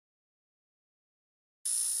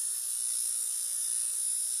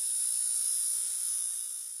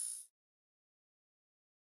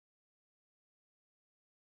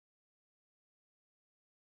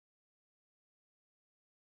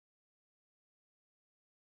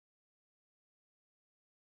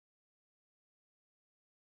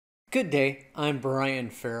Good day, I'm Brian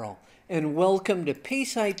Ferrill, and welcome to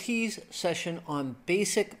PaceIT's session on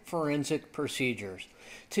basic forensic procedures.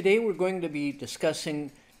 Today we're going to be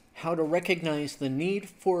discussing how to recognize the need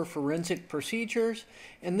for forensic procedures,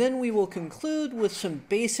 and then we will conclude with some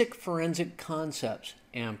basic forensic concepts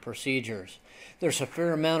and procedures. There's a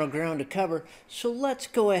fair amount of ground to cover, so let's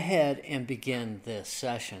go ahead and begin this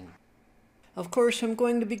session. Of course, I'm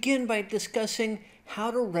going to begin by discussing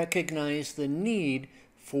how to recognize the need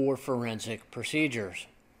for forensic procedures.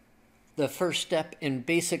 The first step in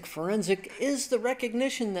basic forensic is the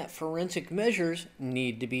recognition that forensic measures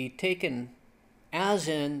need to be taken, as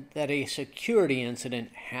in that a security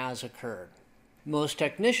incident has occurred. Most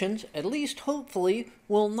technicians, at least hopefully,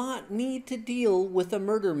 will not need to deal with a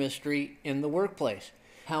murder mystery in the workplace.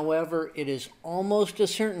 However, it is almost a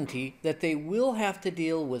certainty that they will have to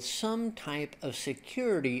deal with some type of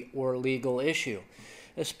security or legal issue,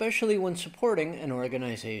 especially when supporting an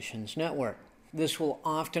organization's network. This will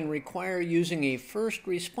often require using a first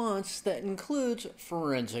response that includes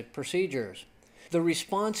forensic procedures. The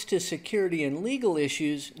response to security and legal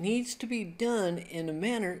issues needs to be done in a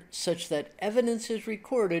manner such that evidence is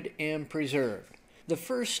recorded and preserved. The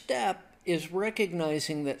first step is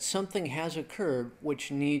recognizing that something has occurred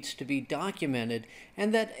which needs to be documented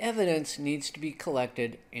and that evidence needs to be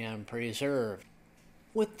collected and preserved.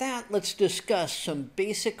 With that, let's discuss some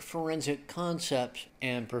basic forensic concepts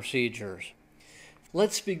and procedures.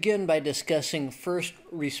 Let's begin by discussing first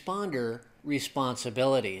responder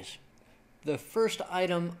responsibilities. The first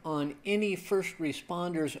item on any first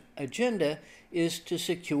responder's agenda is to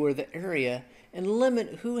secure the area and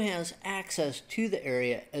limit who has access to the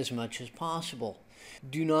area as much as possible.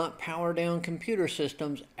 Do not power down computer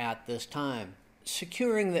systems at this time.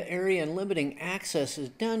 Securing the area and limiting access is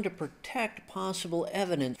done to protect possible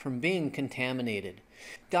evidence from being contaminated.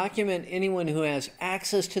 Document anyone who has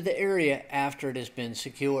access to the area after it has been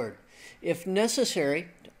secured. If necessary,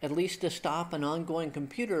 at least to stop an ongoing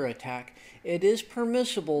computer attack, it is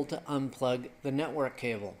permissible to unplug the network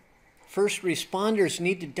cable. First responders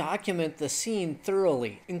need to document the scene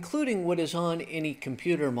thoroughly, including what is on any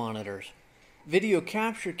computer monitors. Video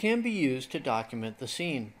capture can be used to document the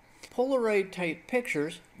scene. Polaroid type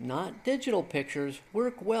pictures, not digital pictures,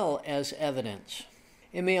 work well as evidence.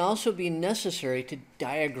 It may also be necessary to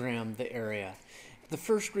diagram the area. The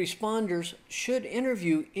first responders should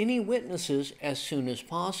interview any witnesses as soon as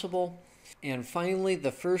possible. And finally,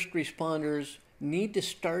 the first responders need to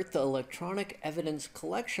start the electronic evidence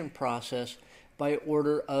collection process by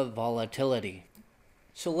order of volatility.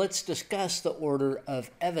 So let's discuss the order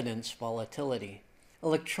of evidence volatility.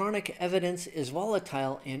 Electronic evidence is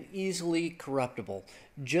volatile and easily corruptible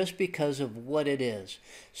just because of what it is.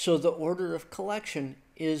 So the order of collection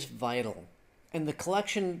is vital. And the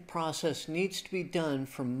collection process needs to be done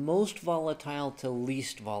from most volatile to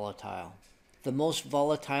least volatile. The most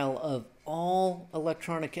volatile of all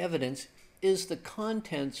electronic evidence is the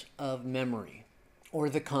contents of memory or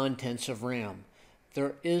the contents of RAM.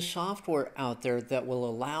 There is software out there that will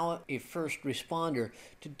allow a first responder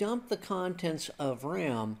to dump the contents of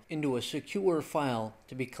RAM into a secure file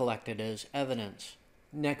to be collected as evidence.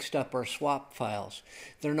 Next up are swap files.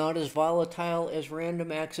 They're not as volatile as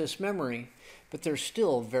random access memory, but they're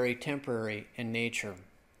still very temporary in nature.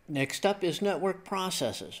 Next up is network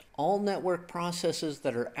processes. All network processes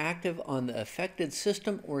that are active on the affected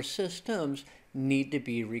system or systems need to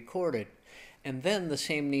be recorded. And then the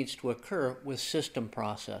same needs to occur with system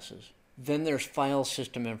processes. Then there's file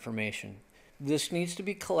system information. This needs to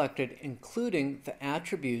be collected, including the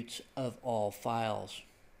attributes of all files.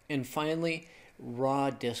 And finally,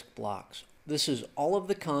 raw disk blocks. This is all of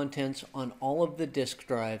the contents on all of the disk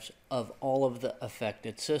drives of all of the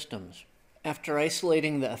affected systems. After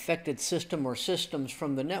isolating the affected system or systems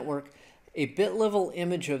from the network, a bit level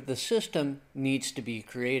image of the system needs to be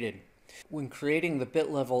created. When creating the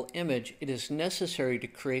bit level image, it is necessary to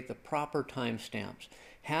create the proper timestamps.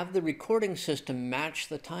 Have the recording system match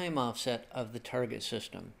the time offset of the target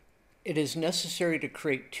system. It is necessary to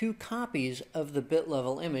create 2 copies of the bit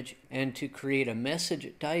level image and to create a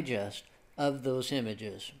message digest of those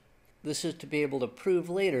images. This is to be able to prove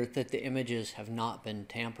later that the images have not been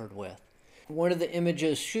tampered with. One of the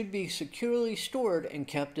images should be securely stored and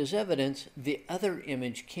kept as evidence. The other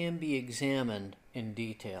image can be examined in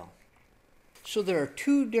detail. So there are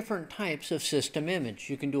 2 different types of system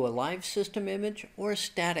image. You can do a live system image or a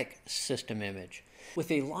static system image.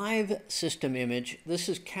 With a live system image, this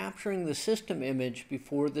is capturing the system image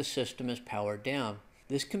before the system is powered down.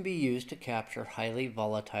 This can be used to capture highly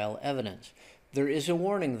volatile evidence. There is a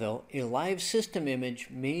warning though, a live system image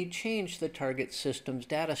may change the target system's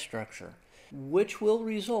data structure. which will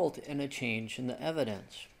result in a change in the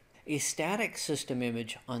evidence. A static system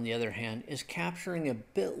image, on the other hand, is capturing a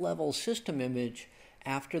bit-level system image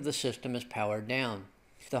after the system is powered down.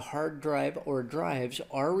 The hard drive or drives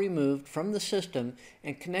are removed from the system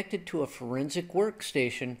and connected to a forensic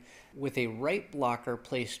workstation with a write blocker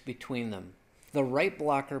placed between them. The write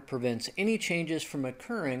blocker prevents any changes from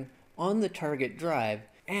occurring on the target drive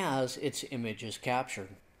as its image is captured.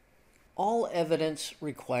 All evidence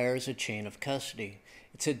requires a chain of custody.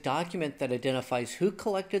 It's a document that identifies who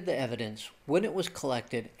collected the evidence, when it was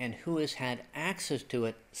collected, and who has had access to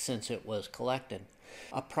it since it was collected.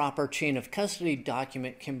 A proper chain of custody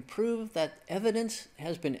document can prove that evidence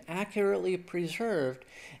has been accurately preserved,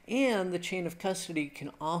 and the chain of custody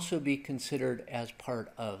can also be considered as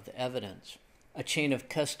part of the evidence. A chain of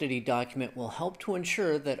custody document will help to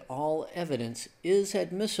ensure that all evidence is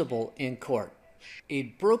admissible in court. A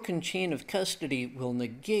broken chain of custody will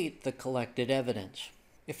negate the collected evidence.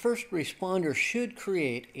 A first responder should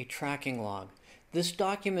create a tracking log. This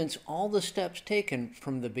documents all the steps taken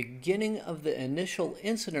from the beginning of the initial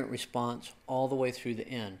incident response all the way through the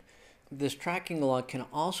end. This tracking log can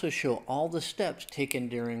also show all the steps taken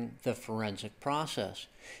during the forensic process.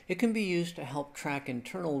 It can be used to help track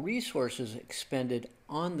internal resources expended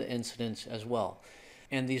on the incidents as well.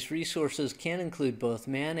 And these resources can include both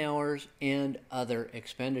man-hours and other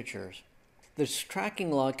expenditures. This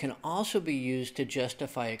tracking log can also be used to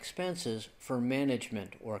justify expenses for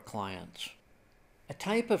management or clients. A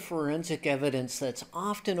type of forensic evidence that's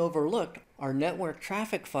often overlooked are network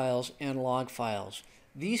traffic files and log files.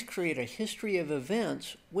 These create a history of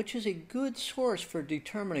events, which is a good source for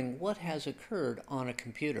determining what has occurred on a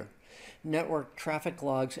computer. Network traffic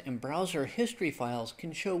logs and browser history files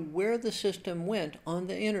can show where the system went on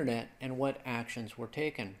the internet and what actions were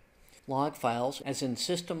taken. Log files, as in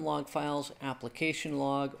system log files, application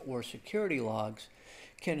log, or security logs,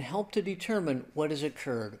 can help to determine what has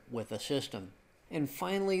occurred with a system. And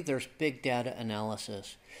finally, there's big data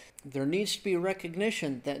analysis. There needs to be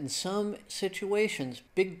recognition that in some situations,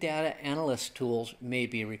 big data analyst tools may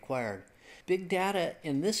be required. Big data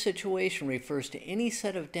in this situation refers to any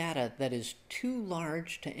set of data that is too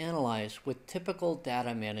large to analyze with typical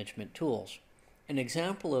data management tools. An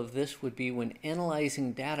example of this would be when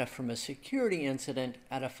analyzing data from a security incident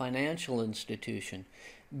at a financial institution.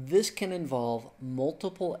 This can involve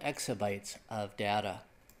multiple exabytes of data.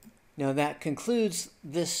 Now that concludes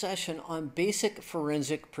this session on basic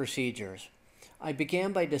forensic procedures. I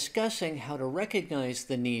began by discussing how to recognize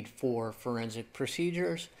the need for forensic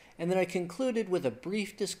procedures, and then I concluded with a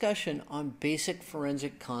brief discussion on basic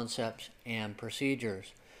forensic concepts and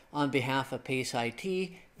procedures. On behalf of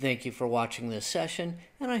PaceIT, thank you for watching this session,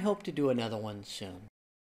 and I hope to do another one soon.